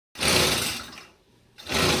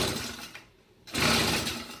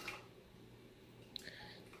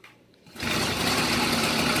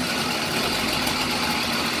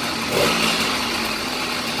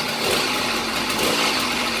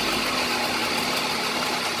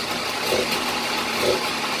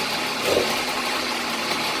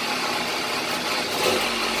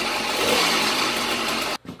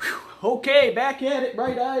Okay, back at it,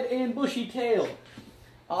 bright-eyed and bushy-tailed.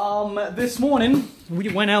 This morning, we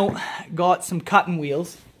went out, got some cutting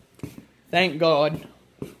wheels. Thank God.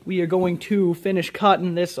 We are going to finish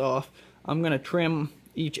cutting this off. I'm going to trim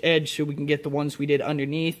each edge so we can get the ones we did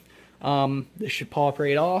underneath. This should pop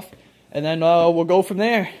right off. And then we'll go from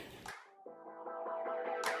there.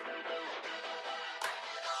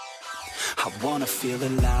 I wanna feel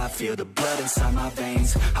alive, feel the blood inside my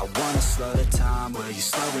veins. I wanna slow the time, will you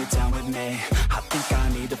slow it down with me? I think I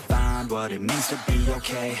need to find what it means to be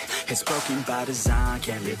okay. It's broken by design,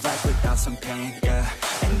 can't live life without some pain, yeah.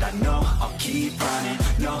 And I know I'll keep running,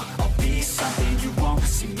 no, I'll be something you won't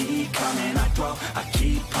see me coming. I grow, I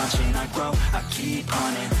keep punching, I grow, I keep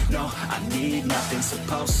hunting. No, I need nothing,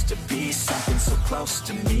 supposed to be something so close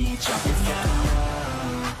to me. Jumping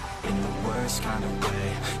down in the worst kind of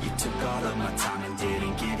way. You took all of my time and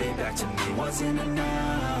didn't give it back to me. Wasn't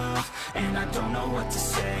enough, and I don't know what to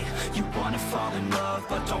say. You wanna fall in love,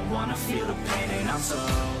 but don't wanna feel the pain. And I'm so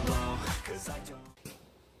low, 'cause I don't.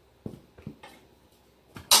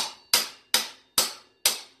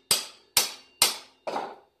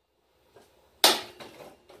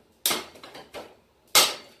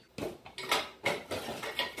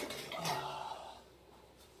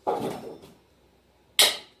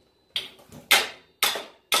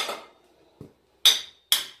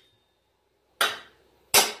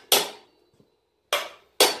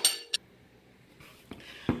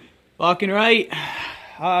 Looking right.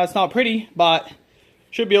 It's not pretty, but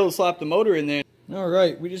should be able to slap the motor in there.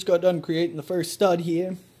 Alright, we just got done creating the first stud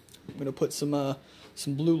here. I'm gonna put some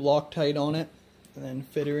blue Loctite on it and then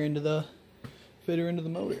fit her into the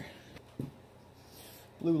motor.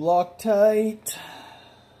 Blue Loctite.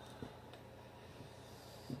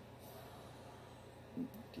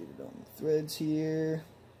 Get it on the threads here.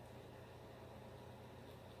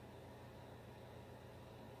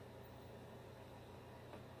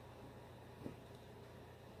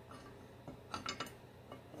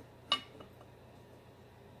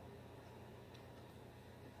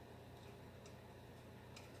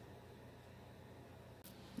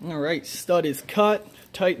 Alright, stud is cut,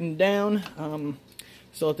 tightened down.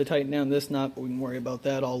 Still have to tighten down this nut, but we can worry about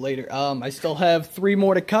that all later. I still have 3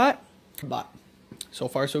 more to cut, but so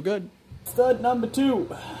far so good. Stud number 2.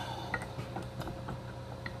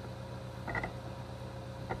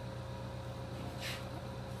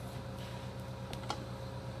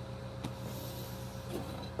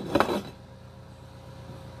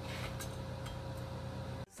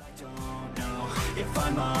 If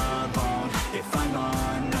I'm alone, if I'm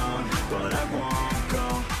unknown, but I won't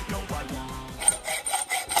go, no I won't.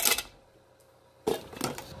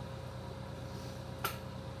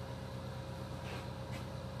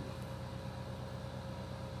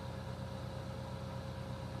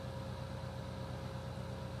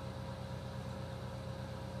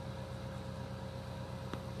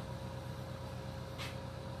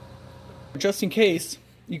 Just in case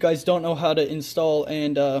you guys don't know how to install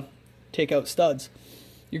and take out studs,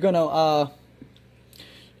 you're gonna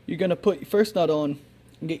put your first nut on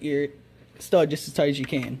and get your stud just as tight as you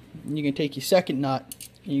can. And you're gonna take your second nut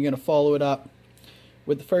and you're gonna follow it up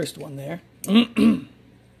with the first one there.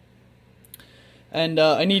 And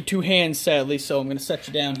I need 2 hands, sadly, so I'm gonna set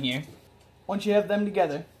you down here. Once you have them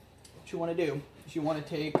together, what you want to do is you want to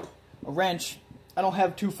take a wrench. I don't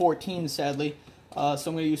have 214s, sadly, so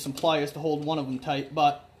I'm gonna use some pliers to hold one of them tight,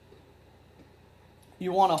 but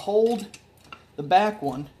you want to hold the back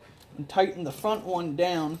one and tighten the front one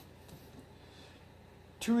down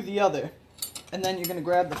to the other. And then you're going to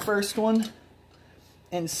grab the first one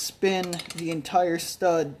and spin the entire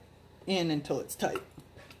stud in until it's tight.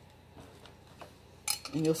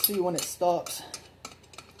 And you'll see when it stops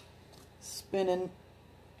spinning,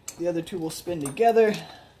 the other 2 will spin together.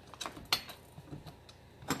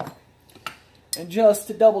 And just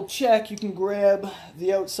to double check, you can grab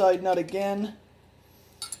the outside nut again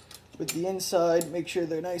with the inside, make sure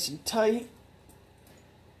they're nice and tight,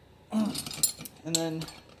 and then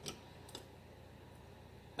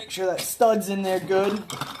make sure that stud's in there good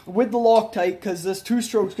with the Loctite, because this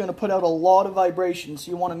 2-stroke's going to put out a lot of vibration, so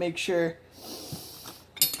you want to make sure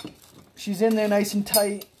she's in there nice and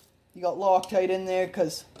tight. You got Loctite in there,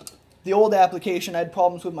 because the old application I had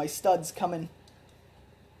problems with my studs coming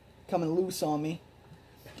loose on me,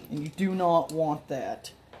 and you do not want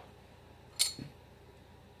that.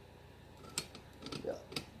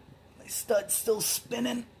 Stud's still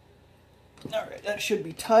spinning. Alright, that should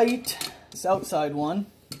be tight. This outside one,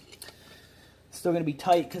 still going to be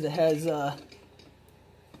tight because it has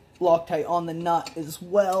Loctite on the nut as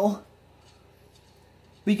well.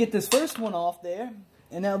 We get this first one off there,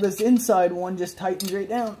 and now this inside one just tightens right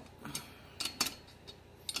down.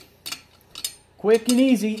 Quick and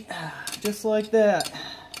easy, just like that.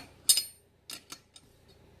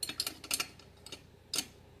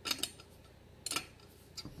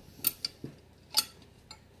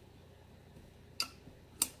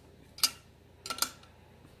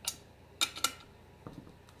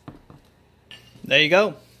 There you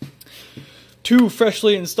go. 2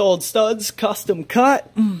 freshly installed studs, custom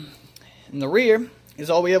cut. And the rear is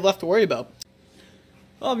all we have left to worry about.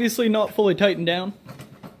 Obviously not fully tightened down,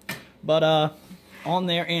 but on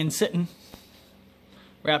there and sitting,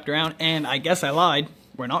 wrapped around. And I guess I lied.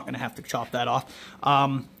 We're not going to have to chop that off.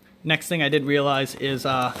 Next thing I did realize is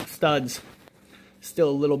studs still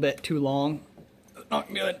a little bit too long.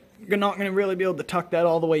 Not good. You're not going to really be able to tuck that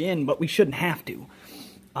all the way in, but we shouldn't have to.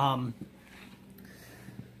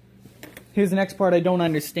 Here's the next part I don't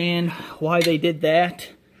understand why they did that.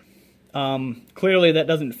 Clearly that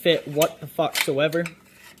doesn't fit what the fucksoever.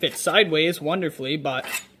 Fits sideways wonderfully, but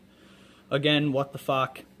again, what the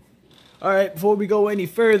fuck. Alright, before we go any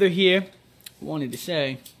further here, I wanted to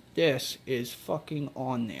say, this is fucking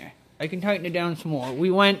on there. I can tighten it down some more.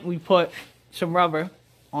 We put some rubber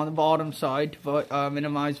on the bottom side to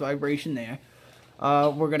minimize vibration there.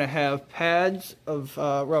 We're going to have pads of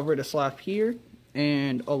rubber to slap here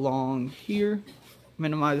and along here,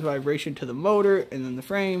 minimize vibration to the motor and then the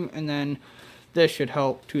frame, and then this should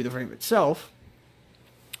help to the frame itself.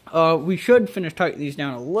 We should finish tightening these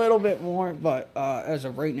down a little bit more, but as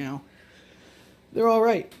of right now, they're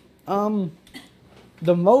alright.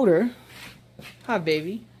 The motor, hi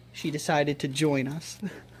baby, she decided to join us.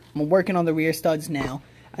 I'm working on the rear studs now,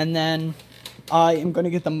 and then I am going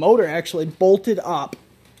to get the motor actually bolted up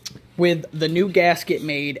with the new gasket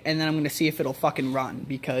made, and then I'm going to see if it'll fucking run,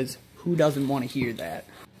 because who doesn't want to hear that?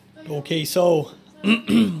 Okay, so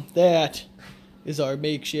that is our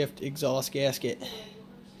makeshift exhaust gasket.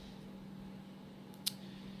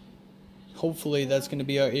 Hopefully that's going to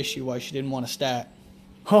be our issue why she didn't want to start.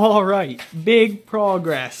 Alright, big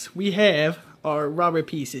progress. We have our rubber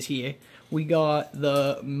pieces here. We got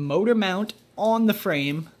the motor mount on the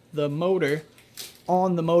frame, the motor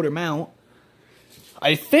on the motor mount,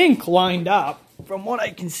 I think lined up from what I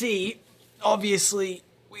can see. Obviously,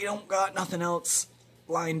 we don't got nothing else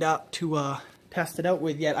lined up to test it out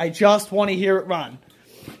with yet. I just want to hear it run.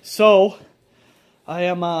 So, I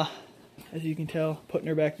am, as you can tell, putting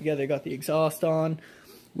her back together. Got the exhaust on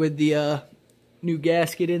with the new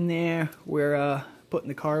gasket in there. We're putting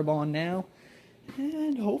the carb on now.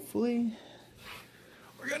 And hopefully,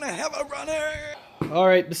 we're going to have a runner.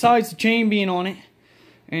 Alright, besides the chain being on it,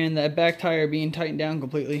 and that back tire being tightened down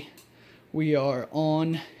completely, we are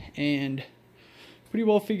on and pretty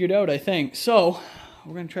well figured out, I think. So,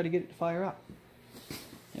 we're going to try to get it to fire up.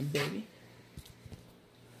 And baby.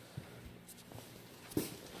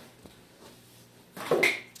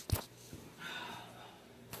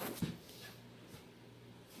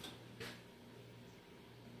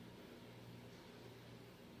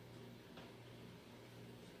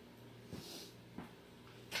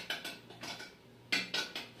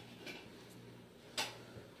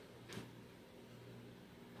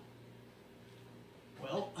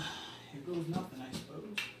 Well, here goes nothing, I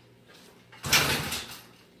suppose.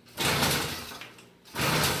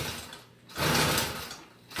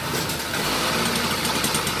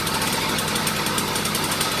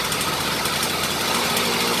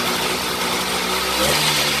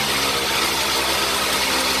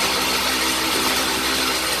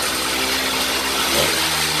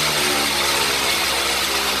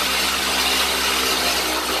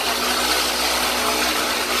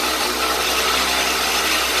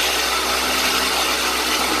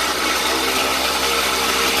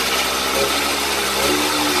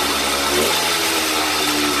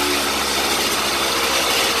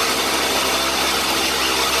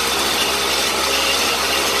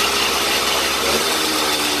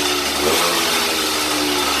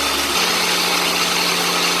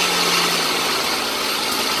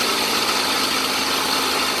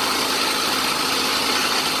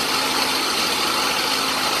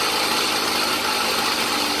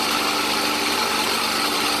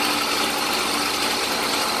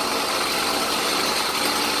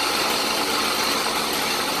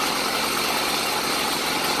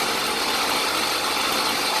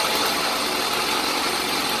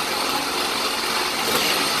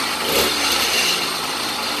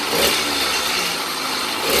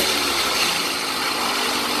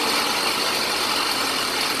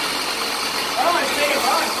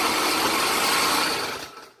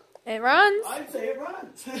 It runs. I'd say it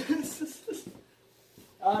runs.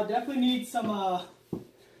 Definitely need some,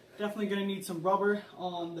 definitely gonna need some rubber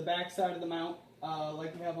on the back side of the mount,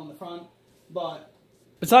 like we have on the front, but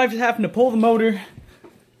Besides having to pull the motor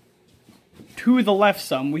to the left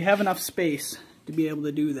some, we have enough space to be able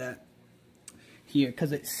to do that here,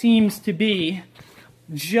 because it seems to be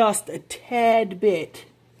just a tad bit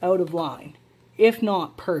out of line. If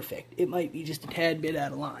not perfect, it might be just a tad bit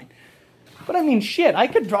out of line. But I mean, shit, I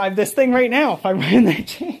could drive this thing right now if I ran that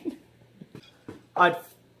chain. I'd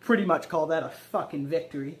pretty much call that a fucking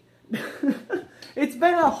victory. It's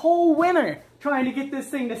been a whole winter trying to get this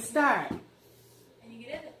thing to start. And you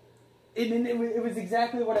get it. It was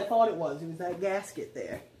exactly what I thought it was. It was that gasket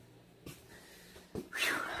there.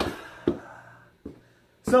 Whew.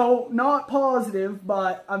 So, not positive,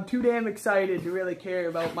 but I'm too damn excited to really care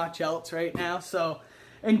about much else right now. So,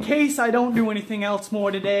 in case I don't do anything else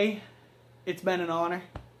more today, it's been an honor.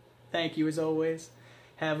 Thank you as always.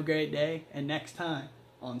 Have a great day, and next time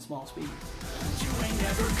on Small Speed. You ain't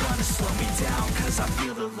never gonna slow me down, 'cause I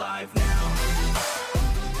feel alive now.